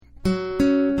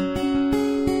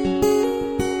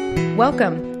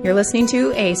Welcome. You're listening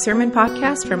to a sermon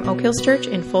podcast from Oak Hills Church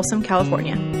in Folsom,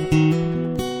 California.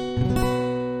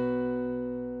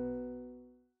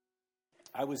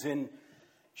 I was in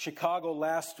Chicago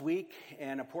last week,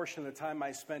 and a portion of the time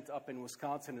I spent up in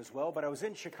Wisconsin as well. But I was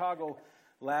in Chicago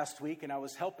last week, and I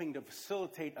was helping to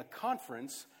facilitate a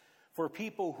conference for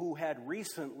people who had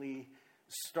recently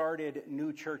started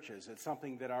new churches. It's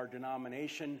something that our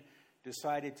denomination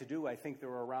decided to do. I think there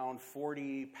were around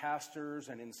 40 pastors,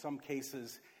 and in some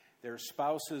cases, their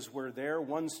spouses were there.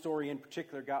 One story in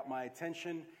particular got my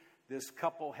attention. This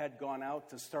couple had gone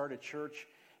out to start a church,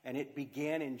 and it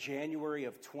began in January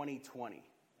of 2020.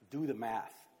 Do the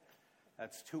math.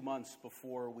 That's 2 months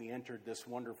before we entered this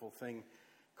wonderful thing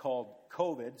called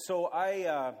COVID. So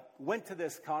I went to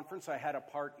this conference. I had a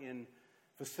part in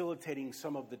facilitating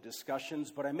some of the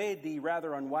discussions, but I made the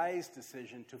rather unwise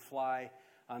decision to fly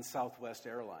on Southwest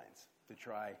Airlines to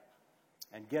try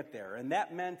and get there. And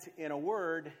that meant, in a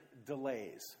word,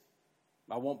 delays.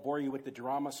 I won't bore you with the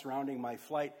drama surrounding my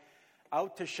flight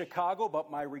out to Chicago,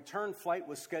 but my return flight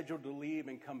was scheduled to leave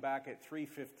and come back at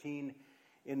 3:15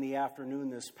 in the afternoon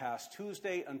this past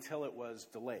Tuesday until it was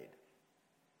delayed.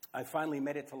 I finally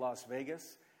made it to Las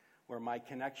Vegas, where my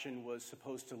connection was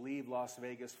supposed to leave Las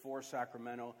Vegas for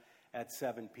Sacramento at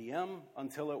 7 p.m.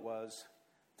 until it was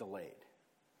delayed.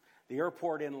 The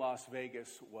airport in Las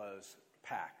Vegas was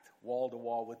packed, wall to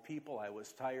wall with people. I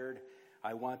was tired.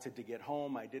 I wanted to get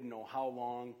home. I didn't know how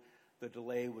long the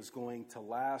delay was going to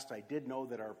last. I did know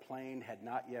that our plane had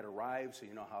not yet arrived, so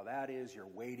you know how that is. You're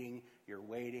waiting.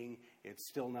 It's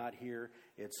still not here.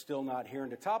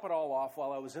 And to top it all off,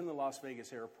 while I was in the Las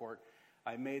Vegas airport,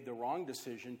 I made the wrong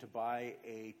decision to buy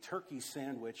a turkey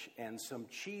sandwich and some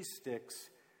cheese sticks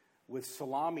with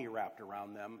salami wrapped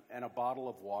around them and a bottle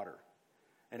of water.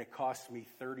 And it cost me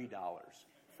 $30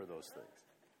 for those things.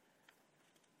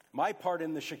 My part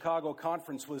in the Chicago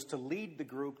conference was to lead the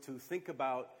group to think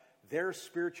about their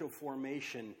spiritual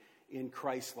formation in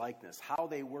Christ likeness, how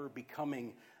they were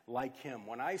becoming like Him.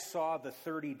 When I saw the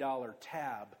 $30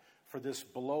 tab for this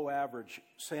below average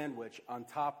sandwich on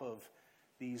top of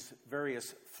these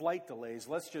various flight delays,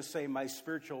 let's just say my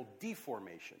spiritual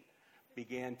deformation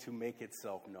began to make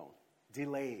itself known.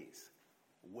 Delays,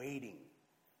 waiting,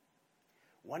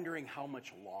 wondering how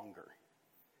much longer,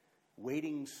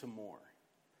 waiting some more.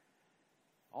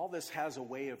 All this has a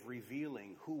way of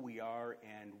revealing who we are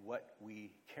and what we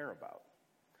care about.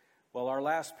 Well, our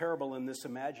last parable in this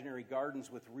Imaginary Gardens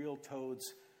with Real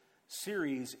Toads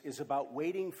series is about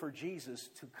waiting for Jesus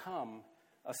to come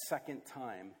a second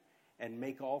time and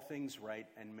make all things right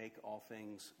and make all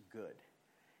things good.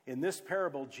 In this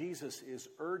parable, Jesus is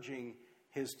urging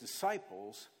His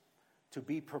disciples to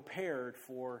be prepared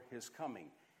for His coming.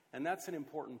 And that's an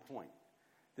important point.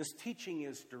 This teaching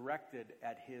is directed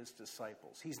at His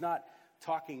disciples. He's not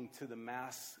talking to the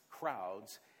mass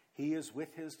crowds. He is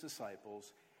with His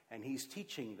disciples, and He's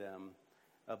teaching them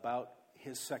about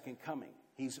His second coming.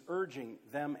 He's urging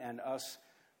them and us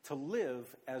to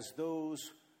live as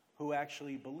those who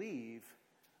actually believe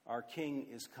our King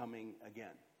is coming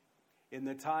again. In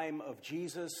the time of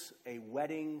Jesus, a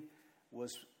wedding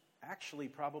was actually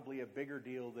probably a bigger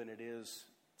deal than it is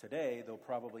today, though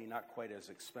probably not quite as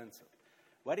expensive.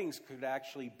 Weddings could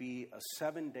actually be a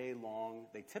 7-day long,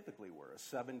 they typically were,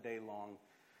 a 7-day long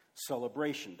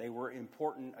celebration. They were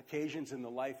important occasions in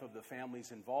the life of the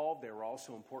families involved. They were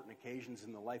also important occasions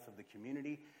in the life of the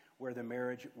community where the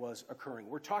marriage was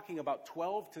occurring. We're talking about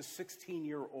 12 to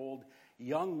 16-year-old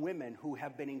young women who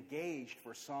have been engaged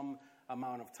for some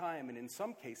amount of time, and in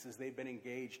some cases they've been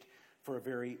engaged for a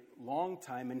very long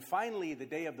time. And finally, the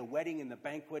day of the wedding and the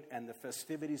banquet and the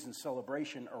festivities and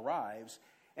celebration arrives,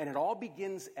 and it all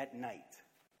begins at night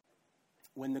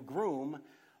when the groom,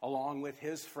 along with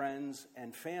his friends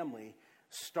and family,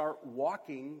 start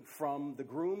walking from the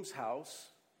groom's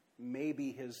house,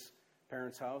 maybe his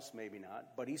parents' house, maybe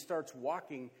not, but he starts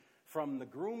walking from the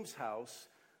groom's house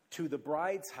to the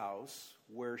bride's house,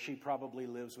 where she probably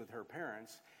lives with her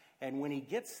parents. And when he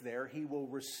gets there, he will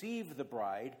receive the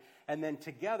bride, and then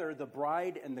together the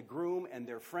bride and the groom and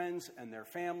their friends and their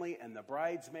family and the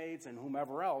bridesmaids and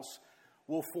whomever else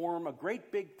will form a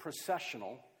great big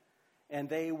processional, and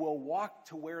they will walk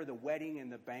to where the wedding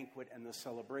and the banquet and the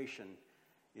celebration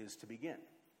is to begin.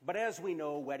 But as we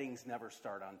know, weddings never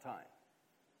start on time.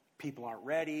 People aren't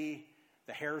ready.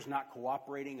 The hair's not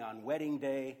cooperating on wedding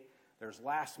day. There's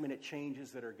last-minute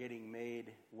changes that are getting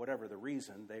made. Whatever the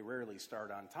reason, they rarely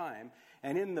start on time.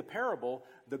 And in the parable,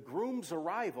 the groom's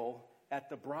arrival at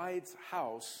the bride's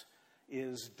house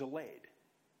is delayed.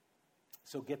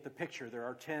 So get the picture. There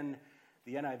are 10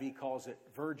 The NIV calls it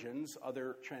virgins.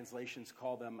 Other translations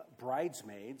call them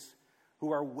bridesmaids.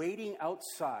 who are waiting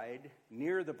outside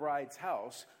near the bride's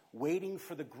house, waiting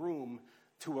for the groom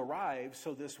to arrive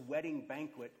so this wedding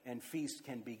banquet and feast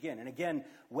can begin. And again,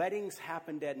 weddings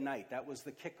happened at night. That was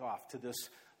the kickoff to this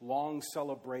long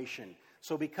celebration.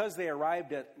 So because they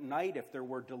arrived at night, if there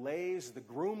were delays, the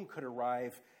groom could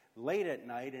arrive late at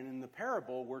night. And in the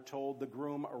parable, we're told the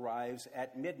groom arrives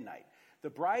at midnight.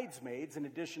 The bridesmaids, in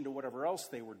addition to whatever else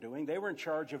they were doing, they were in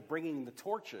charge of bringing the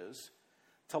torches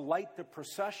to light the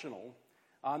processional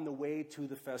on the way to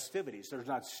the festivities. There's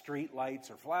not street lights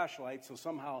or flashlights, so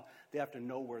somehow they have to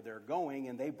know where they're going,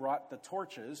 and they brought the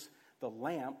torches, the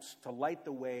lamps, to light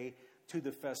the way to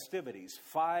the festivities.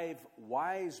 5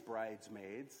 wise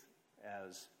bridesmaids,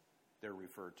 as they're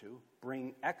referred to,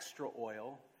 bring extra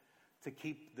oil to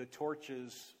keep the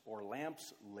torches or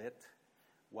lamps lit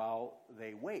while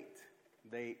they wait.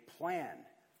 They plan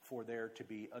for there to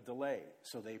be a delay,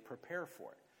 so they prepare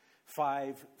for it.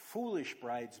 5 foolish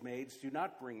bridesmaids do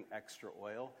not bring extra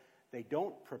oil. They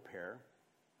don't prepare.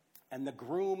 And the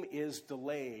groom is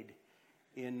delayed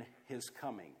in his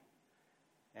coming.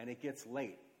 And it gets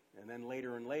late. And then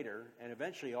later and later. And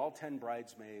eventually all 10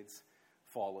 bridesmaids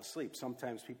fall asleep.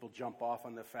 Sometimes people jump off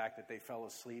on the fact that they fell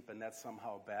asleep and that's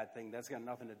somehow a bad thing. That's got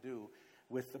nothing to do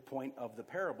with the point of the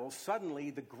parable.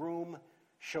 Suddenly the groom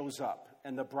shows up.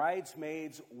 And the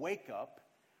bridesmaids wake up.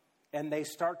 And they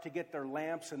start to get their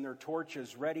lamps and their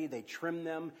torches ready. They trim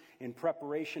them in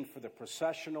preparation for the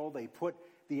processional. They put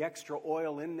the extra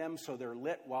oil in them so they're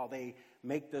lit while they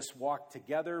make this walk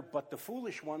together. But the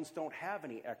foolish ones don't have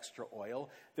any extra oil.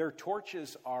 Their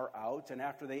torches are out. And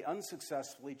after they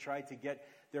unsuccessfully try to get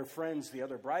their friends, the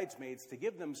other bridesmaids, to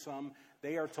give them some,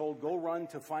 they are told, go run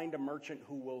to find a merchant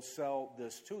who will sell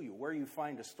this to you. Where you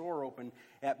find a store open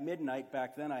at midnight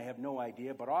back then, I have no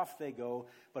idea, but off they go.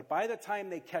 But by the time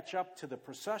they catch up to the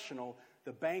processional,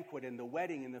 the banquet and the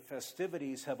wedding and the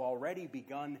festivities have already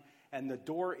begun, and the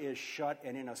door is shut.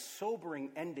 And in a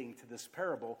sobering ending to this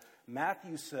parable,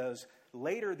 Matthew says,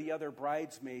 later the other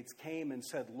bridesmaids came and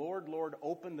said, Lord, Lord,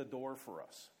 open the door for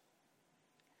us.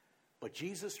 But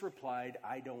Jesus replied,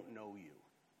 I don't know you.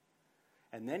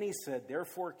 And then he said,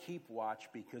 therefore keep watch,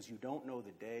 because you don't know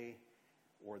the day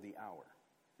or the hour.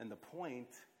 And the point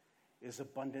is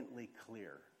abundantly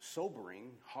clear.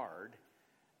 Sobering, hard,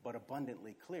 but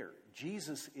abundantly clear.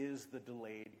 Jesus is the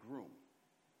delayed groom.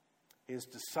 His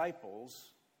disciples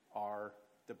are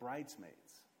the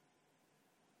bridesmaids.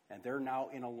 And they're now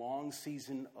in a long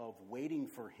season of waiting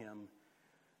for him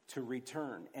to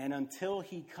return. And until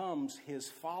he comes, his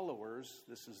followers,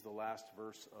 this is the last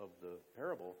verse of the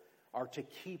parable, are to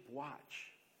keep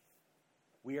watch.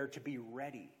 We are to be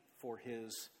ready for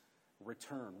his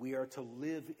return. We are to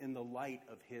live in the light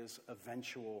of his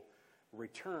eventual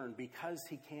return, because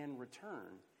he can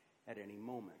return at any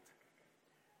moment.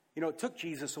 You know, it took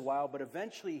Jesus a while, but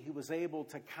eventually he was able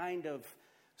to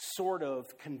sort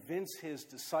of convince his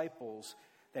disciples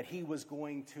that he was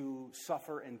going to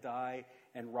suffer and die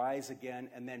and rise again,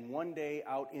 and then one day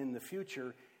out in the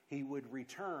future, he would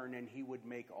return and he would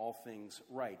make all things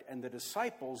right. And the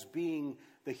disciples, being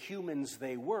the humans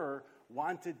they were,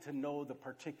 wanted to know the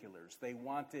particulars. They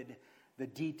wanted the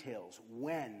details.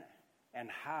 When and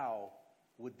how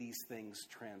would these things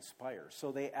transpire?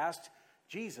 So they asked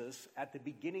Jesus at the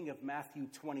beginning of Matthew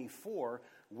 24,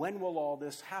 when will all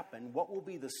this happen? What will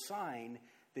be the sign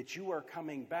that you are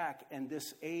coming back and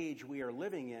this age we are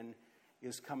living in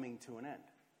is coming to an end?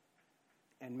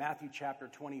 And Matthew chapter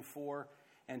 24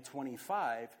 and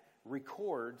 25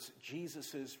 records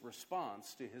Jesus'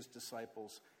 response to his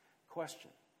disciples'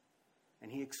 question.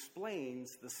 And he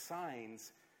explains the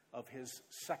signs of his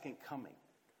second coming,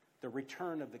 the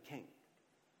return of the king.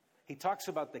 He talks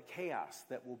about the chaos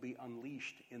that will be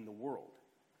unleashed in the world,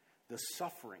 the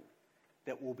suffering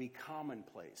that will be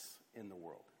commonplace in the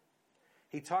world.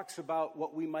 He talks about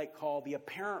what we might call the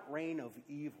apparent reign of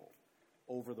evil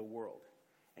over the world.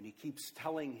 And he keeps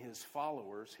telling his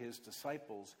followers, his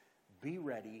disciples, be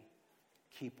ready,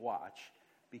 keep watch,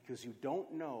 because you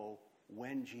don't know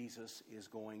when Jesus is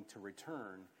going to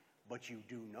return, but you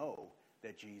do know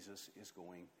that Jesus is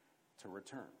going to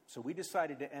return. So we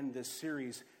decided to end this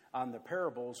series on the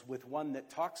parables with one that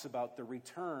talks about the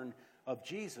return of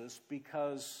Jesus,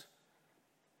 because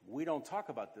we don't talk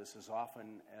about this as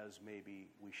often as maybe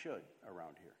we should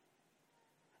around here.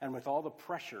 And with all the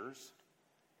pressures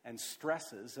and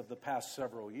stresses of the past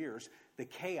several years, the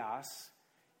chaos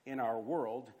in our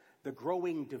world, the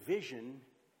growing division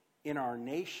in our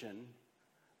nation,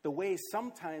 the way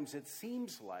sometimes it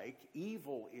seems like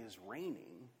evil is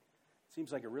reigning, it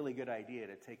seems like a really good idea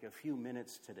to take a few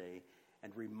minutes today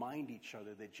and remind each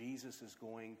other that Jesus is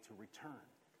going to return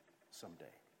someday.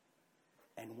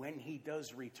 And when he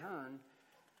does return,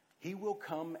 he will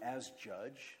come as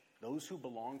judge. Those who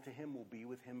belong to him will be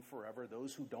with him forever.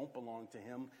 Those who don't belong to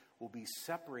him will be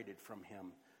separated from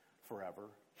him forever.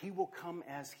 He will come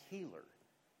as healer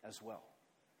as well.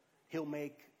 He'll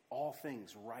make all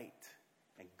things right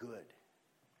and good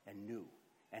and new.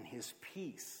 And his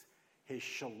peace, his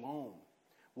shalom,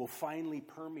 will finally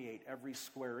permeate every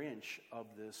square inch of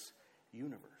this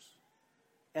universe.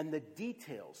 And the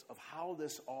details of how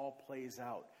this all plays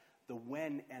out, the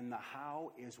when and the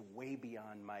how, is way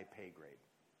beyond my pay grade.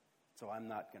 So I'm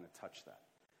not going to touch that.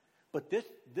 But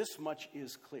this much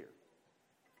is clear.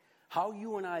 How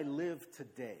you and I live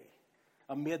today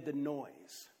amid the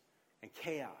noise and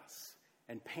chaos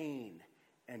and pain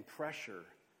and pressure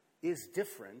is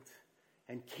different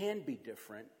and can be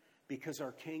different because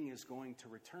our King is going to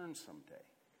return someday.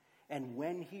 And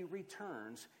when he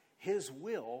returns, his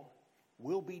will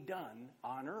be done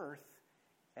on earth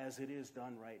as it is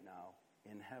done right now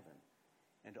in heaven.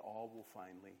 And all will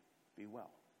finally be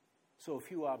well. So a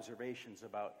few observations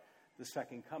about the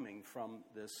second coming from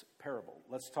this parable.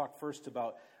 Let's talk first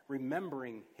about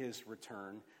remembering his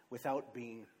return without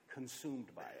being consumed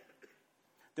by it.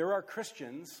 There are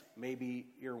Christians, maybe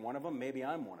you're one of them, maybe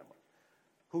I'm one of them,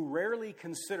 who rarely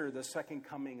consider the second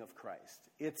coming of Christ.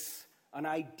 It's an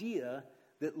idea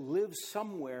that lives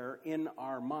somewhere in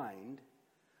our mind,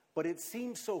 but it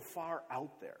seems so far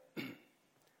out there.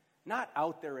 Not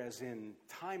out there as in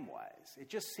time-wise. It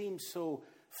just seems so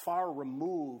far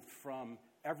removed from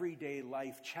everyday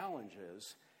life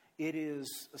challenges, it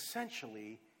is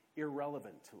essentially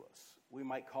irrelevant to us. We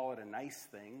might call it a nice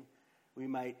thing. We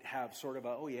might have sort of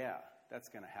a, oh yeah, that's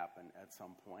going to happen at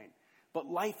some point. But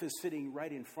life is sitting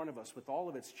right in front of us with all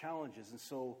of its challenges. And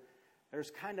so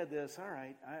there's kind of this, all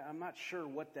right, I'm not sure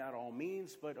what that all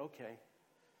means, but okay.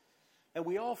 And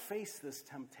we all face this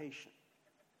temptation.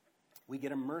 We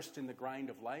get immersed in the grind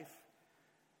of life.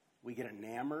 We get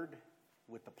enamored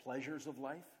with the pleasures of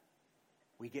life.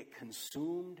 We get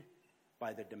consumed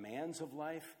by the demands of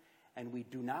life. And we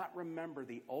do not remember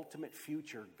the ultimate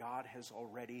future God has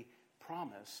already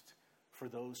promised for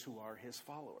those who are his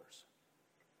followers.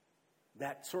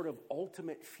 That sort of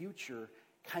ultimate future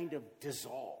kind of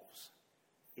dissolves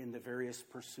in the various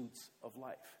pursuits of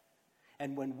life.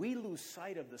 And when we lose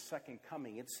sight of the second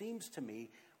coming, it seems to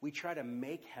me we try to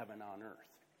make heaven on earth,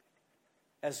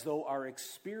 as though our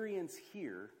experience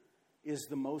here is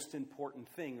the most important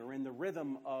thing. Or in the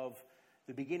rhythm of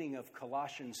the beginning of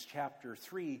Colossians chapter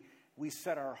 3, we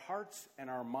set our hearts and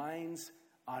our minds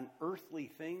on earthly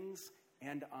things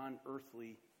and on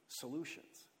earthly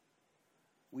solutions.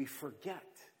 We forget,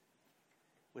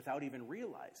 without even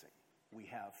realizing we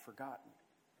have forgotten.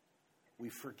 We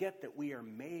forget that we are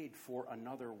made for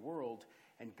another world,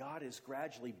 and God is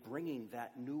gradually bringing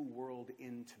that new world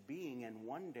into being, and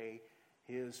one day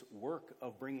his work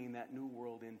of bringing that new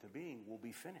world into being will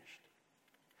be finished.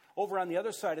 Over on the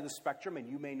other side of the spectrum, and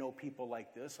you may know people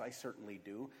like this, I certainly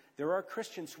do, there are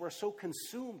Christians who are so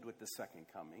consumed with the second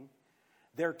coming,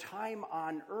 their time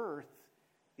on earth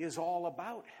is all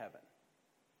about heaven.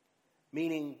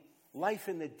 Meaning, life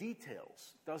in the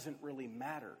details doesn't really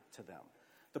matter to them.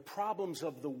 The problems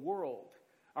of the world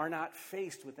are not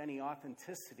faced with any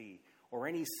authenticity or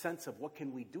any sense of what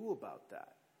can we do about that.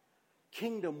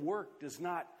 Kingdom work does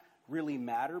not really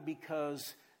matter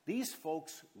because these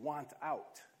folks want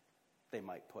out, they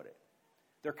might put it.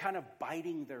 They're kind of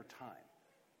biding their time,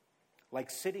 like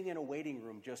sitting in a waiting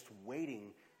room just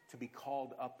waiting to be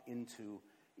called up into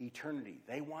eternity.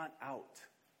 They want out.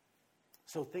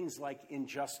 So things like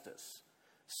injustice,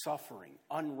 suffering,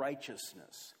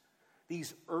 unrighteousness,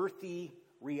 these earthy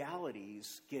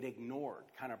realities get ignored,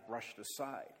 kind of brushed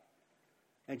aside.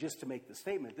 And just to make the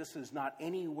statement, this is not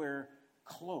anywhere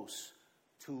close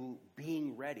to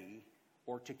being ready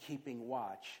or to keeping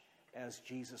watch as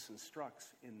Jesus instructs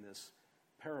in this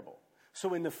parable.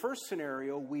 So in the first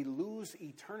scenario, we lose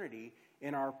eternity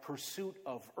in our pursuit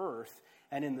of earth.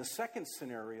 And in the second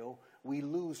scenario, we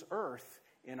lose earth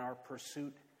in our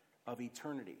pursuit of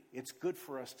eternity. It's good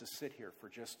for us to sit here for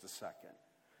just a second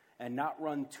and not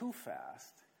run too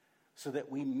fast so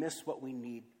that we miss what we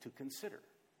need to consider.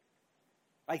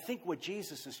 I think what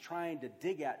Jesus is trying to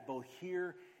dig at both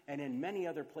here and in many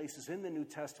other places in the New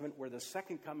Testament where the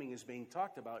second coming is being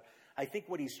talked about, I think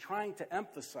what he's trying to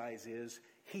emphasize is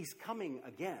he's coming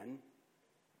again,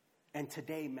 and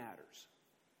today matters.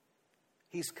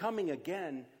 He's coming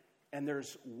again, and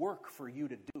there's work for you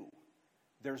to do.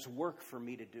 There's work for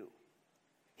me to do.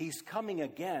 He's coming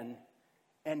again,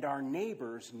 and our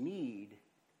neighbor's need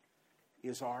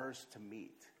is ours to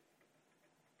meet.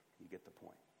 You get the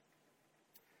point.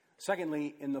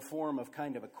 Secondly, in the form of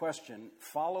kind of a question,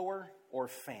 follower or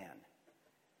fan?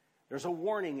 There's a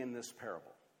warning in this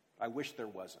parable. I wish there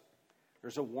wasn't.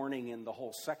 There's a warning in the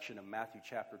whole section of Matthew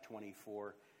chapter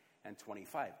 24 and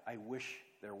 25. I wish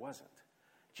there wasn't.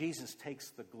 Jesus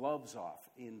takes the gloves off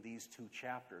in these two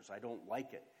chapters. I don't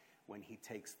like it when he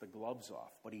takes the gloves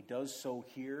off, but he does so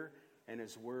here, and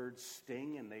his words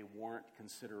sting and they warrant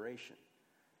consideration.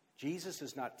 Jesus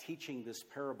is not teaching this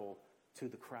parable to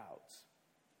the crowds,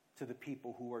 to the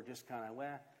people who are just kind of,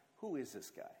 well, who is this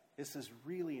guy? This is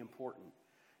really important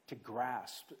to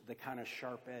grasp the kind of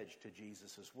sharp edge to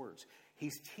Jesus' words.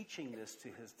 He's teaching this to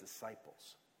his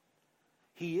disciples.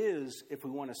 He is, if we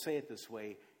want to say it this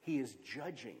way, he is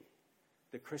judging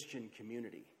the Christian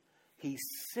community. He's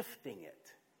sifting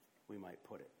it, we might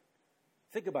put it.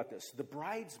 Think about this. The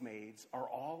bridesmaids are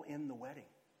all in the wedding.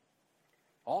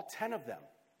 All 10 of them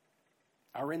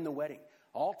are in the wedding.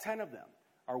 All 10 of them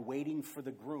are waiting for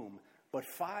the groom, but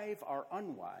 5 are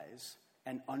unwise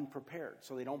and unprepared,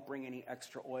 so they don't bring any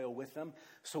extra oil with them.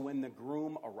 So when the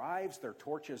groom arrives, their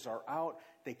torches are out,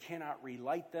 they cannot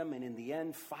relight them, and in the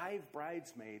end, 5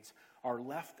 bridesmaids are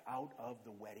left out of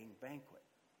the wedding banquet.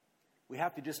 We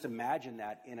have to just imagine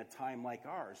that in a time like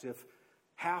ours. If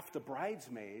half the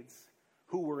bridesmaids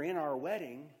who were in our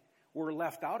wedding were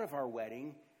left out of our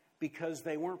wedding because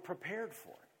they weren't prepared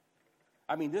for it.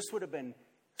 I mean, this would have been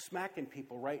smacking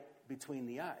people right between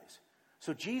the eyes.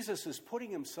 So Jesus is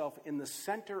putting himself in the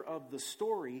center of the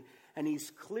story, and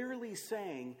he's clearly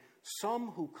saying some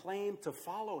who claim to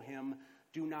follow him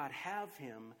do not have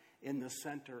him in the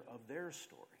center of their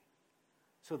story.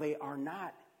 So they are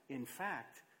not, in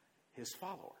fact, his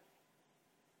follower.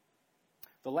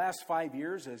 The last 5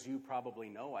 years, as you probably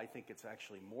know, I think it's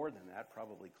actually more than that,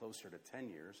 probably closer to 10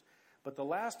 years, but the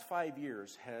last 5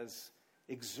 years has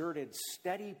exerted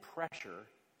steady pressure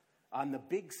on the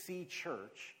Big C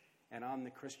church and on the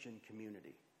Christian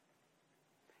community.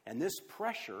 And this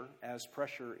pressure, as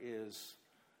pressure is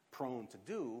prone to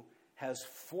do, has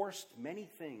forced many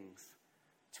things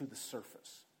to the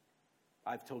surface.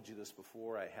 I've told you this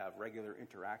before. I have regular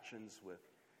interactions with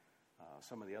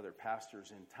some of the other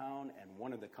pastors in town, and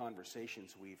one of the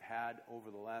conversations we've had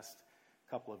over the last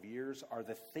couple of years are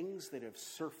the things that have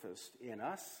surfaced in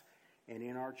us and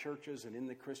in our churches and in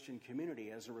the Christian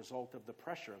community as a result of the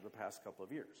pressure of the past couple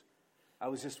of years. I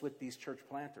was just with these church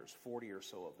planters, 40 or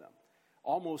so of them,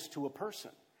 almost to a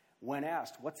person. When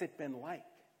asked, what's it been like?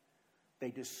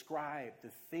 They describe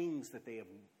the things that they have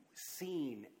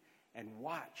seen and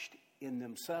watched in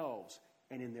themselves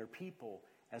and in their people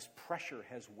as pressure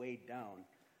has weighed down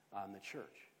on the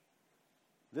church.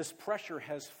 This pressure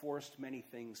has forced many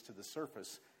things to the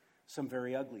surface, some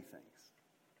very ugly things.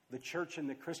 The church and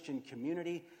the Christian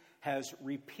community has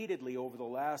repeatedly over the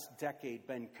last decade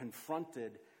been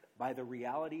confronted by the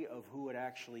reality of who it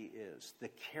actually is, the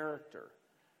character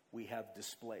we have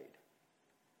displayed,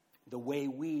 the way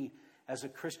we as a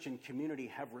Christian community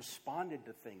have responded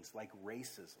to things like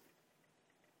racism,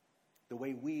 the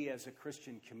way we as a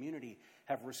Christian community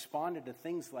have responded to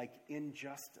things like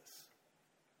injustice,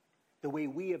 the way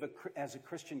we as a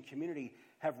Christian community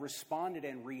have responded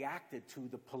and reacted to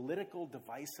the political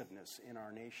divisiveness in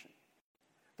our nation,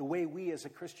 the way we as a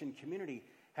Christian community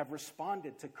have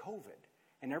responded to COVID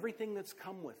and everything that's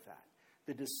come with that,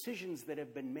 the decisions that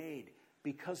have been made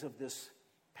because of this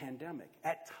pandemic.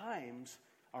 At times,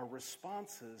 our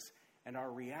responses and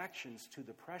our reactions to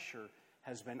the pressure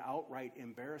has been outright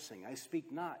embarrassing. I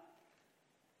speak not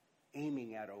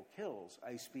aiming at Oak Hills.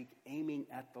 I speak aiming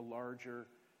at the larger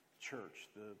church,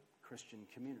 the Christian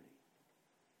community.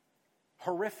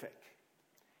 Horrific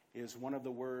is one of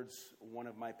the words one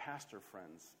of my pastor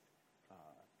friends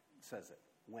says it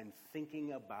when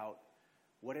thinking about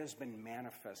what has been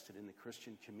manifested in the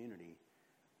Christian community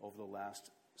over the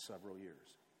last several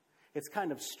years. It's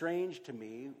kind of strange to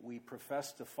me. We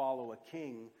profess to follow a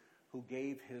king who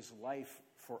gave his life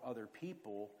for other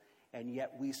people, and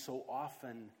yet we so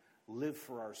often live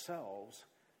for ourselves,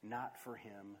 not for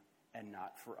him and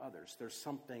not for others. There's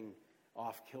something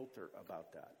off kilter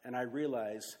about that. And I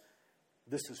realize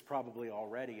this is probably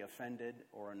already offended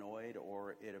or annoyed,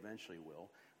 or it eventually will.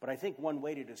 But I think one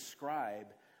way to describe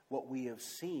what we have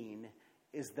seen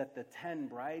is that the 10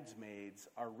 bridesmaids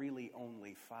are really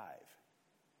only 5.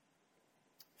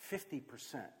 50%,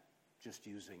 just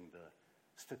using the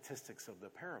statistics of the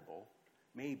parable,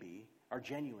 maybe, are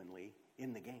genuinely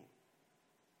in the game.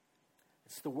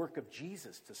 It's the work of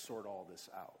Jesus to sort all this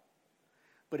out.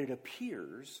 But it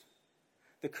appears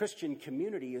the Christian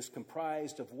community is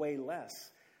comprised of way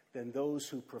less than those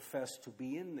who profess to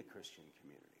be in the Christian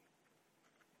community.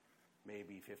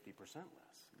 Maybe 50% less.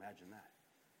 Imagine that.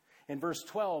 In verse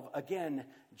 12, again,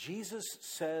 Jesus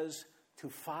says to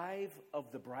 5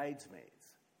 of the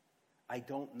bridesmaids, I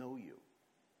don't know you.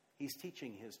 He's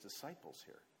teaching his disciples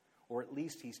here, or at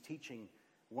least he's teaching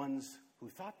ones who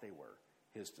thought they were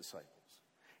his disciples.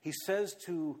 He's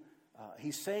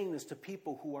saying this to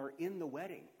people who are in the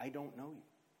wedding. I don't know you.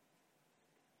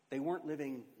 They weren't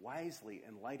living wisely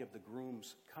in light of the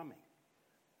groom's coming.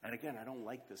 And again, I don't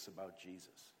like this about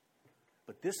Jesus.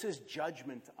 But this is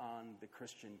judgment on the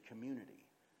Christian community.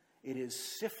 It is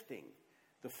sifting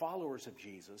the followers of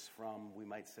Jesus from, we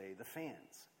might say, the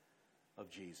fans of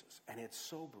Jesus. And it's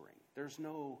sobering. There's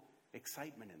no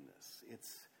excitement in this.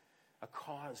 It's a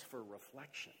cause for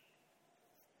reflection.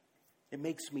 It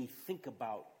makes me think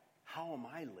about, how am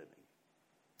I living?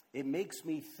 It makes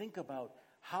me think about,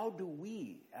 how do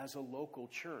we as a local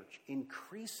church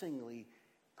increasingly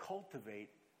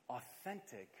cultivate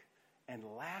authentic and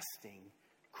lasting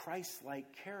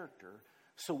Christ-like character,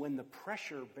 so when the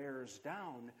pressure bears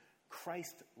down,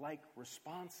 Christ-like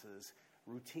responses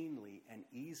routinely and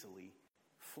easily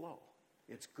flow.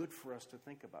 It's good for us to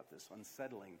think about this,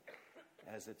 unsettling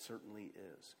as it certainly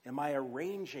is. Am I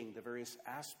arranging the various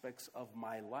aspects of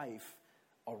my life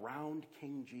around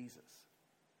King Jesus?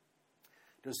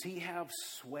 Does he have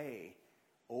sway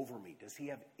over me? Does he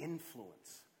have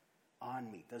influence on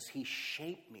me? Does he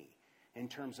shape me in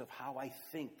terms of how I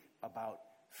think about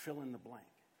fill in the blank?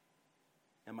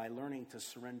 Am I learning to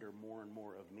surrender more and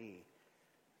more of me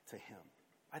to him?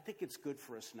 I think it's good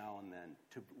for us now and then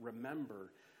to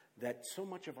remember that so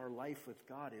much of our life with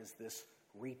God is this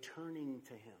returning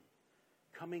to him,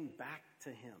 coming back to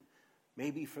him,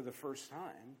 maybe for the first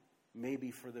time, maybe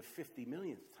for the 50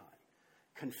 millionth time,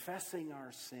 confessing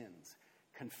our sins,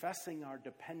 confessing our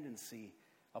dependency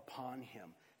upon him,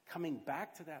 coming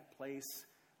back to that place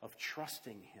of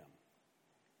trusting him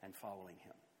and following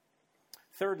him.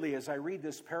 Thirdly, as I read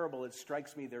this parable, it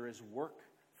strikes me there is work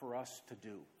for us to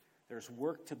do. There's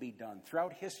work to be done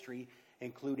throughout history,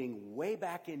 including way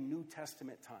back in New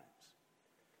Testament times.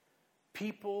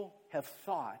 People have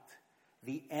thought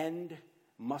the end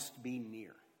must be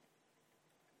near.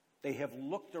 They have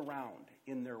looked around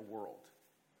in their world,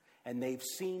 and they've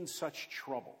seen such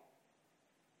trouble,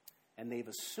 and they've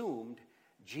assumed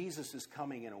Jesus is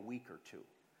coming in a week or two.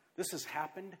 This has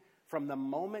happened from the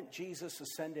moment Jesus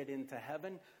ascended into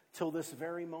heaven till this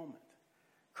very moment.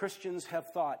 Christians have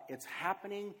thought, it's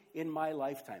happening in my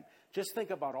lifetime. Just think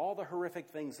about all the horrific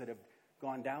things that have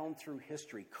gone down through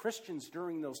history. Christians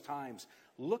during those times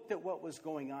looked at what was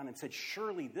going on and said,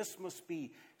 surely this must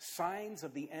be signs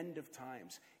of the end of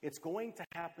times. It's going to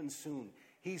happen soon.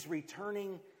 He's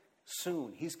returning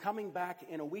soon. He's coming back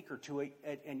in a week or two,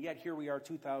 and yet here we are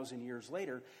 2,000 years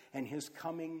later, and his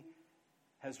coming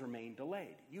has remained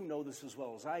delayed. You know this as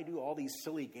well as I do, all these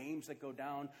silly games that go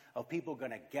down of people going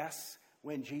to guess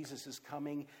when Jesus is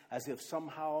coming, as if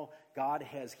somehow God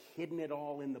has hidden it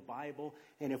all in the Bible,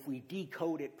 and if we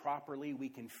decode it properly, we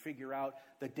can figure out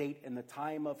the date and the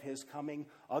time of his coming.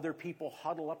 Other people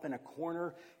huddle up in a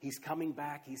corner. He's coming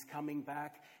back,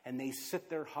 and they sit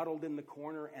there huddled in the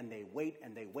corner, and they wait,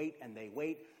 and they wait, and they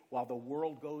wait, while the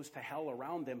world goes to hell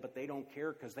around them, but they don't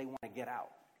care because they want to get out.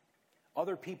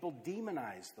 Other people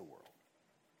demonize the world.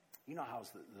 You know how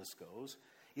this goes.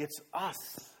 It's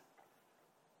us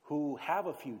who have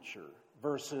a future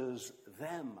versus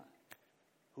them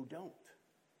who don't.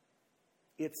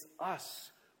 It's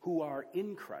us who are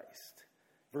in Christ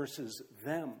versus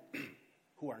them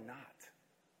who are not.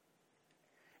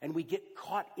 And we get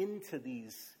caught into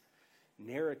these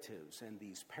narratives and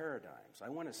these paradigms. I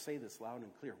want to say this loud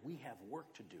and clear. We have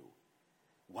work to do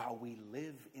while we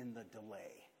live in the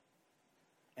delay.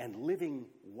 And living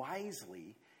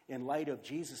wisely in light of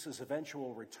Jesus'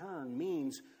 eventual return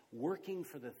means working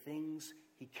for the things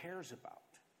he cares about.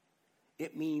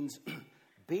 It means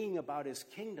being about his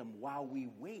kingdom while we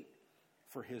wait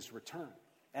for his return.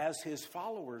 As his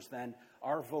followers, then,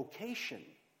 our vocation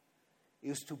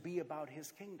is to be about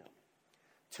his kingdom,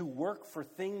 to work for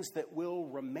things that will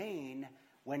remain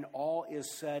when all is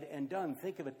said and done.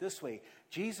 Think of it this way.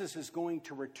 Jesus is going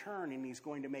to return, and he's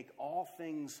going to make all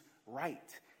things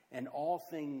right and all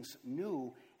things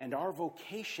new. And our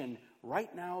vocation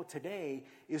right now, today,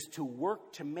 is to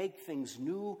work to make things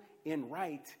new and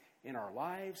right in our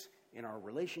lives, in our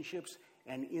relationships,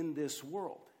 and in this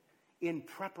world, in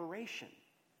preparation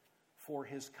for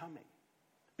his coming.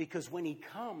 Because when he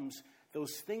comes,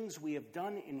 those things we have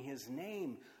done in his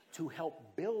name to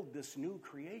help build this new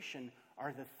creation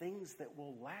are the things that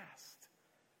will last.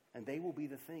 And they will be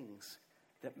the things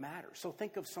that matter. So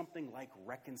think of something like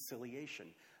reconciliation,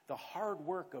 the hard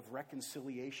work of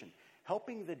reconciliation,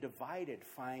 helping the divided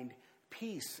find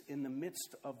peace in the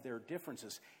midst of their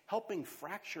differences, helping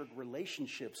fractured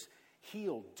relationships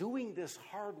heal. Doing this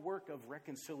hard work of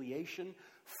reconciliation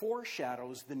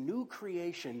foreshadows the new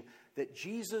creation that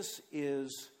Jesus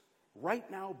is right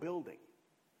now building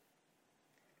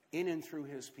in and through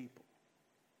his people.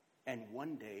 And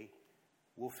one day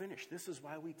we'll finish. This is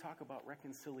why we talk about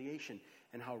reconciliation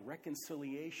and how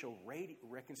reconciliation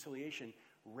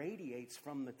radiates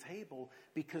from the table,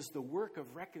 because the work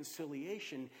of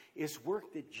reconciliation is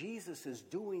work that Jesus is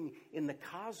doing in the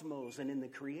cosmos and in the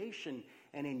creation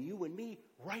and in you and me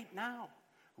right now.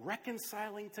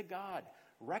 Reconciling to God,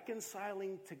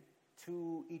 reconciling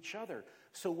to each other.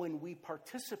 So when we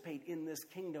participate in this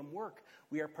kingdom work,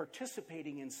 we are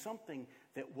participating in something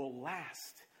that will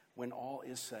last when all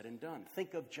is said and done.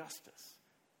 Think of justice.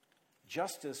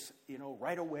 Justice,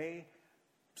 right away,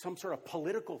 some sort of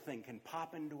political thing can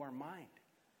pop into our mind.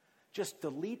 Just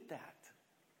delete that,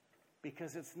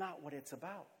 because it's not what it's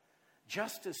about.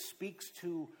 Justice speaks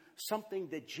to something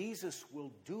that Jesus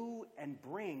will do and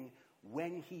bring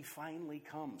when he finally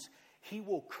comes. He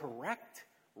will correct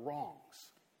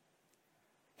wrongs.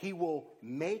 He will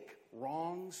make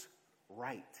wrongs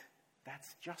right.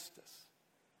 That's justice.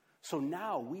 So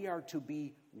now we are to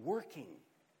be working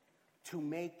to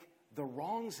make the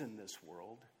wrongs in this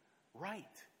world right.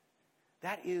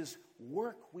 That is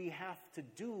work we have to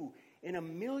do in a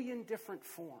million different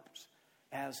forms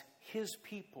as his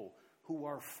people who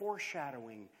are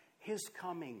foreshadowing his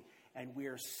coming, and we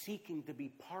are seeking to be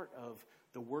part of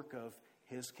the work of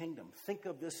his kingdom. Think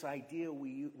of this idea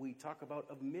we talk about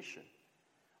of mission.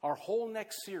 Our whole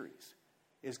next series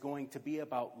is going to be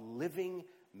about living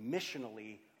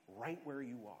missionally right where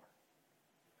you are.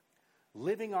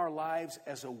 Living our lives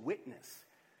as a witness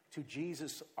to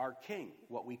Jesus, our King,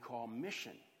 what we call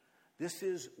mission. This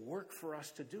is work for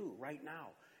us to do right now.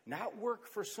 Not work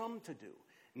for some to do.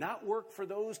 Not work for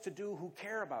those to do who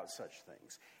care about such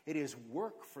things. It is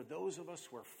work for those of us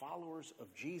who are followers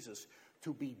of Jesus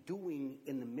to be doing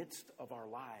in the midst of our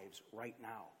lives right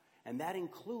now. And that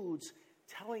includes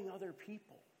telling other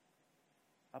people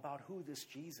about who this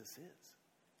Jesus is.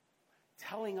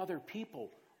 Telling other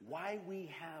people why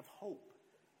we have hope,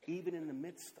 even in the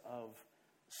midst of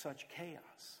such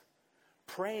chaos.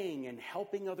 Praying and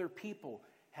helping other people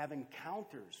have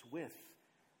encounters with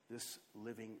this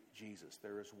living Jesus.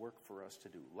 There is work for us to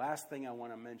do. Last thing I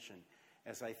want to mention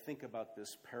as I think about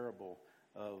this parable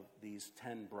of these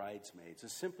 10 bridesmaids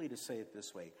is simply to say it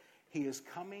this way. He is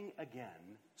coming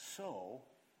again, so,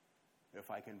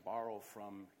 if I can borrow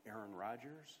from Aaron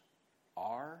Rodgers,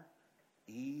 RELAX.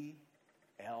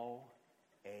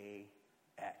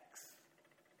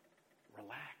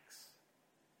 Relax.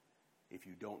 If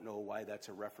you don't know why that's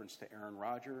a reference to Aaron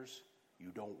Rodgers,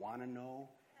 you don't want to know,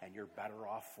 and you're better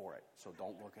off for it. So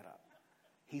don't look it up.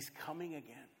 He's coming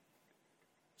again.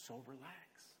 So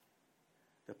relax.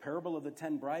 The parable of the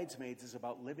 10 bridesmaids is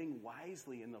about living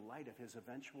wisely in the light of his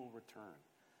eventual return.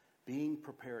 Being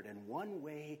prepared. And one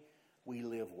way we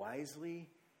live wisely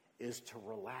is to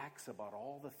relax about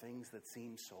all the things that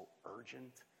seem so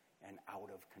urgent and out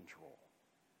of control.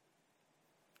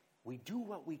 We do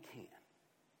what we can.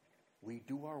 We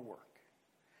do our work.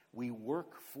 We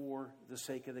work for the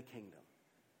sake of the kingdom.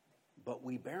 But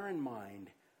we bear in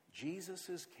mind Jesus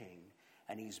is king,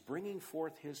 and he's bringing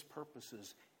forth his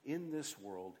purposes in this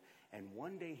world, and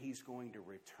one day he's going to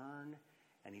return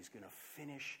and he's going to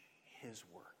finish his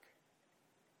work.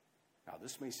 Now,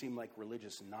 this may seem like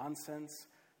religious nonsense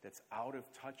that's out of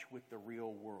touch with the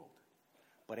real world.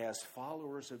 But as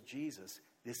followers of Jesus,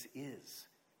 this is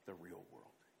the real world.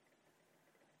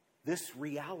 This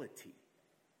reality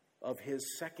of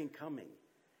his second coming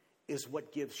is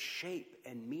what gives shape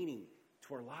and meaning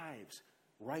to our lives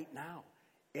right now.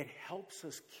 It helps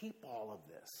us keep all of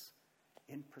this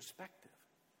in perspective.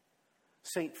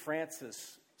 St.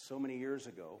 Francis, so many years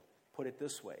ago, put it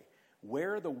this way: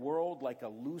 wear the world like a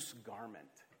loose garment,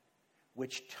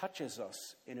 which touches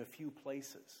us in a few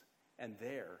places, and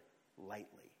there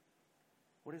lightly.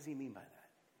 What does he mean by that?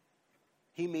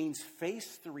 He means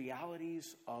face the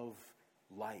realities of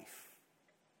life,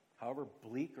 however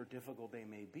bleak or difficult they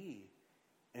may be,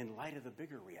 in light of the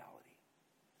bigger reality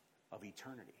of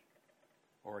eternity.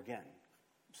 Or again,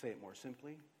 say it more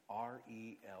simply,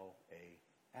 RELAX.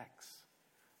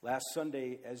 Last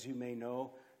Sunday, as you may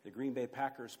know, the Green Bay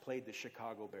Packers played the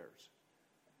Chicago Bears.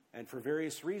 And for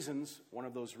various reasons, one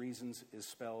of those reasons is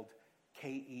spelled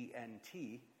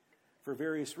K-E-N-T. For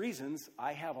various reasons,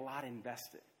 I have a lot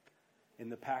invested in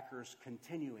the Packers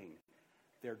continuing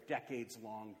their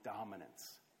decades-long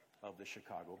dominance of the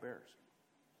Chicago Bears.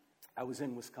 I was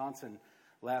in Wisconsin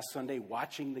last Sunday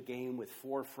watching the game with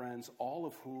 4 friends, all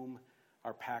of whom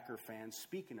our Packer fans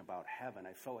speaking about heaven,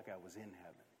 I felt like I was in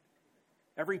heaven.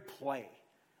 Every play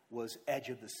was edge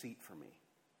of the seat for me.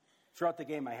 Throughout the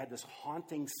game, I had this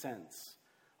haunting sense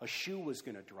a shoe was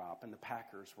going to drop and the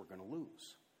Packers were going to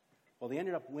lose. Well, they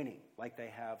ended up winning, like they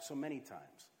have so many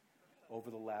times over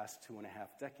the last 2.5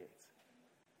 decades.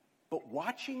 But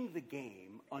watching the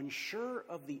game, unsure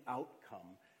of the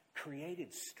outcome,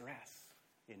 created stress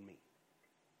in me,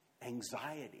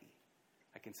 anxiety.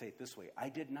 I can say it this way: I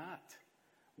did not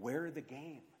wear the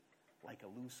game like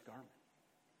a loose garment.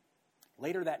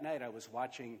 Later that night, I was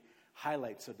watching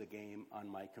highlights of the game on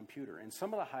my computer, and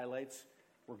some of the highlights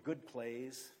were good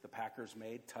plays the Packers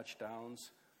made,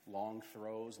 touchdowns, long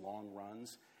throws, long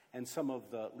runs, and some of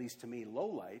the, at least to me,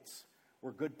 lowlights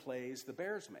were good plays the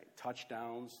Bears made,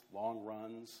 touchdowns, long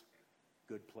runs,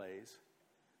 good plays.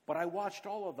 But I watched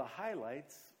all of the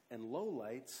highlights and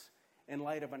lowlights in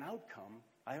light of an outcome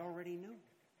I already knew.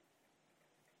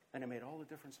 And it made all the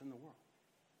difference in the world.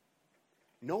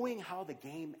 Knowing how the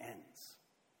game ends,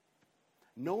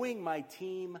 knowing my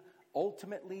team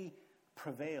ultimately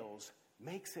prevails,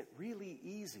 makes it really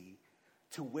easy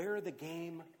to wear the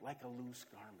game like a loose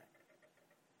garment.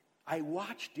 I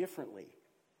watch differently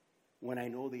when I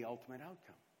know the ultimate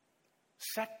outcome.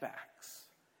 Setbacks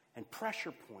and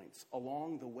pressure points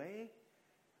along the way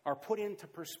are put into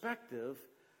perspective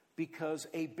because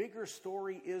a bigger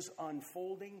story is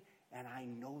unfolding and I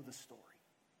know the story.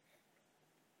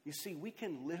 You see, we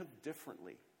can live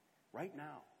differently right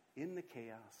now in the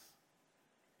chaos,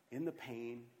 in the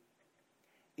pain,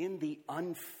 in the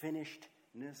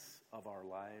unfinishedness of our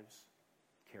lives,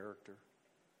 character,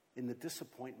 in the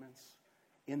disappointments,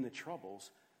 in the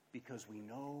troubles, because we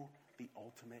know the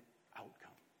ultimate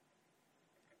outcome.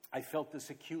 I felt this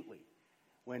acutely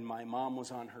when my mom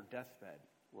was on her deathbed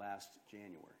last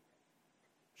January.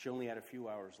 She only had a few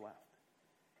hours left.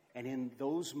 And in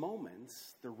those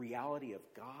moments, the reality of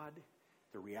God,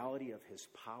 the reality of His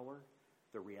power,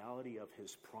 the reality of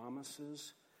His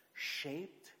promises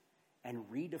shaped and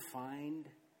redefined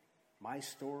my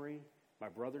story, my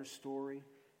brother's story,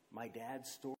 my dad's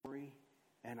story.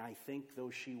 And I think, though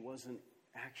she wasn't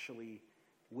actually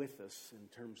with us in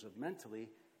terms of mentally,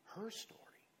 her story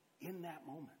in that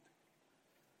moment.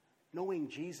 Knowing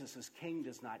Jesus as King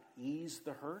does not ease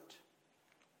the hurt.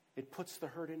 It puts the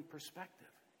hurt in perspective.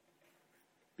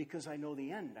 Because I know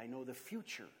the end. I know the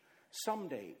future.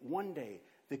 Someday, one day,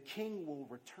 the King will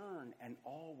return and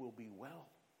all will be well.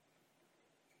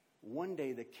 One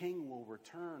day the King will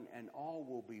return and all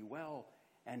will be well,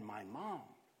 and my mom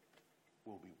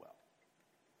will be well.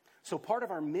 So part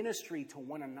of our ministry to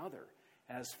one another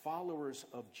as followers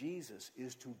of Jesus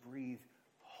is to breathe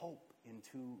hope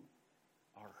into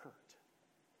our hurt.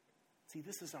 See,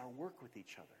 this is our work with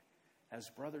each other as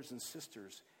brothers and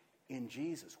sisters in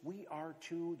Jesus. We are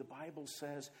to, the Bible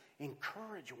says,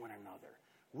 encourage one another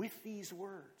with these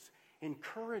words.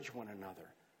 Encourage one another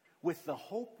with the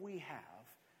hope we have,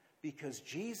 because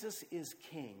Jesus is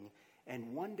King,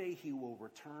 and one day He will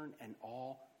return and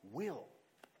all will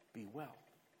be well.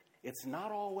 It's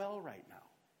not all well right now,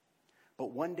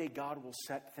 but one day God will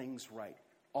set things right.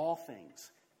 All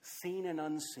things, seen and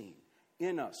unseen,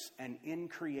 in us and in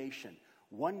creation.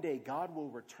 One day God will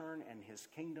return and His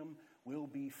kingdom will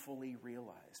be fully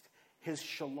realized. His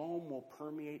shalom will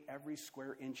permeate every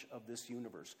square inch of this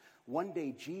universe. One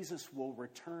day Jesus will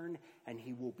return and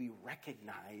He will be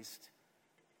recognized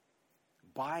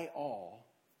by all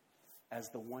as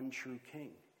the one true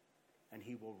King. And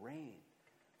He will reign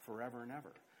forever and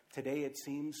ever. Today it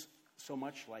seems so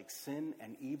much like sin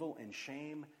and evil and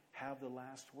shame have the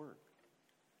last word.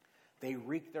 They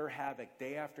wreak their havoc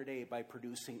day after day by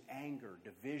producing anger,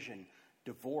 division,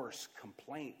 divorce,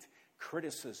 complaint,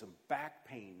 criticism, back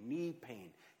pain, knee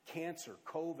pain, cancer,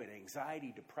 COVID,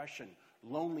 anxiety, depression,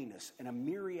 loneliness, and a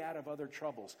myriad of other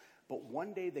troubles. But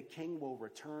one day the King will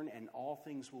return and all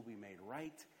things will be made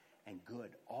right and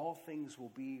good. All things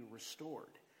will be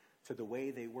restored to the way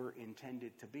they were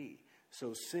intended to be.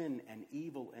 So sin and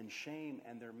evil and shame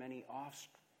and their many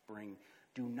offspring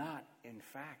do not, in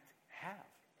fact, have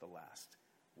the last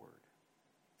word.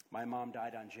 My mom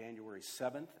died on January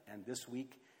 7th, and this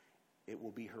week it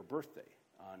will be her birthday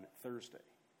on Thursday.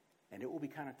 And it will be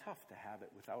kind of tough to have it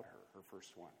without her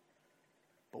first one.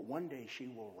 But one day she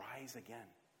will rise again,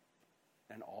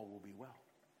 and all will be well.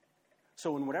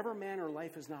 So in whatever manner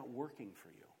life is not working for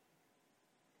you,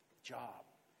 job,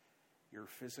 your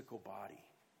physical body,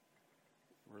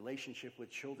 relationship with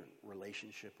children,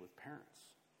 relationship with parents,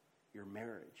 your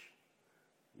marriage,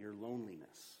 your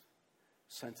loneliness,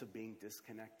 sense of being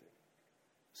disconnected,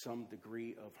 some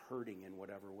degree of hurting in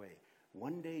whatever way.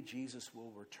 One day Jesus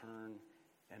will return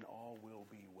and all will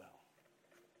be well.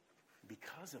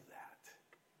 because of that,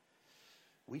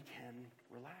 we can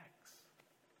relax.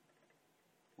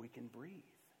 We can breathe.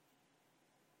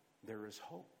 There is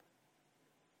hope.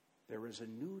 There is a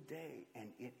new day, and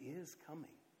it is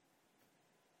coming.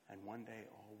 And one day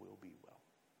all will be well.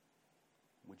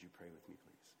 Would you pray with me,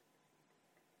 please?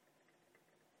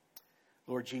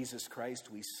 Lord Jesus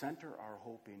Christ, we center our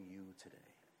hope in you today.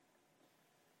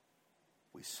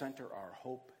 We center our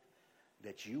hope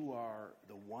that you are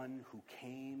the one who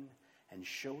came and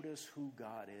showed us who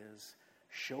God is,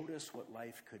 showed us what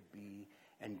life could be,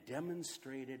 and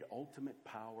demonstrated ultimate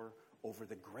power over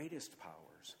the greatest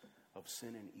powers of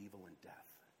sin and evil and death.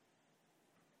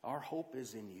 Our hope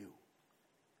is in you.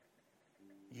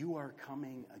 You are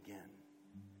coming again.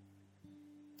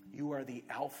 You are the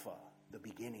Alpha, the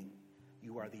beginning.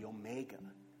 You are the Omega,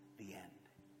 the end.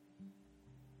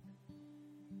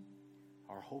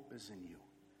 Our hope is in you.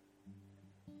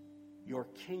 Your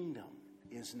kingdom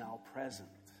is now present,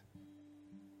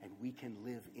 and we can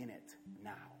live in it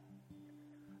now.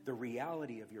 The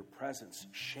reality of your presence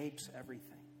shapes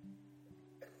everything,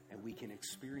 and we can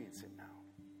experience it now.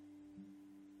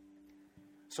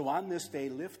 So on this day,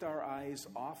 lift our eyes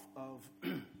off of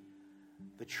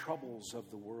the troubles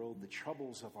of the world, the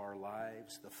troubles of our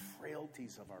lives, the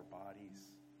frailties of our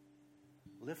bodies.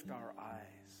 Lift our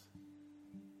eyes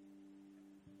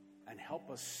and help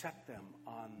us set them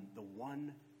on the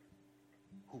one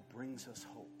who brings us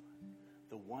hope,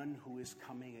 the one who is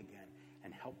coming again,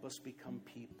 and help us become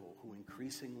people who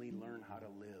increasingly learn how to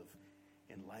live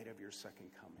in light of your second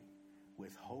coming,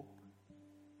 with hope,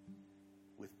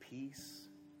 with peace,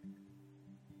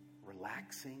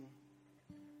 relaxing,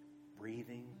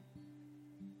 breathing,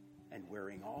 and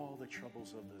wearing all the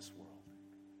troubles of this world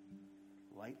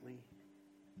lightly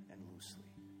and loosely.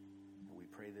 And we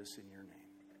pray this in your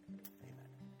name. Amen.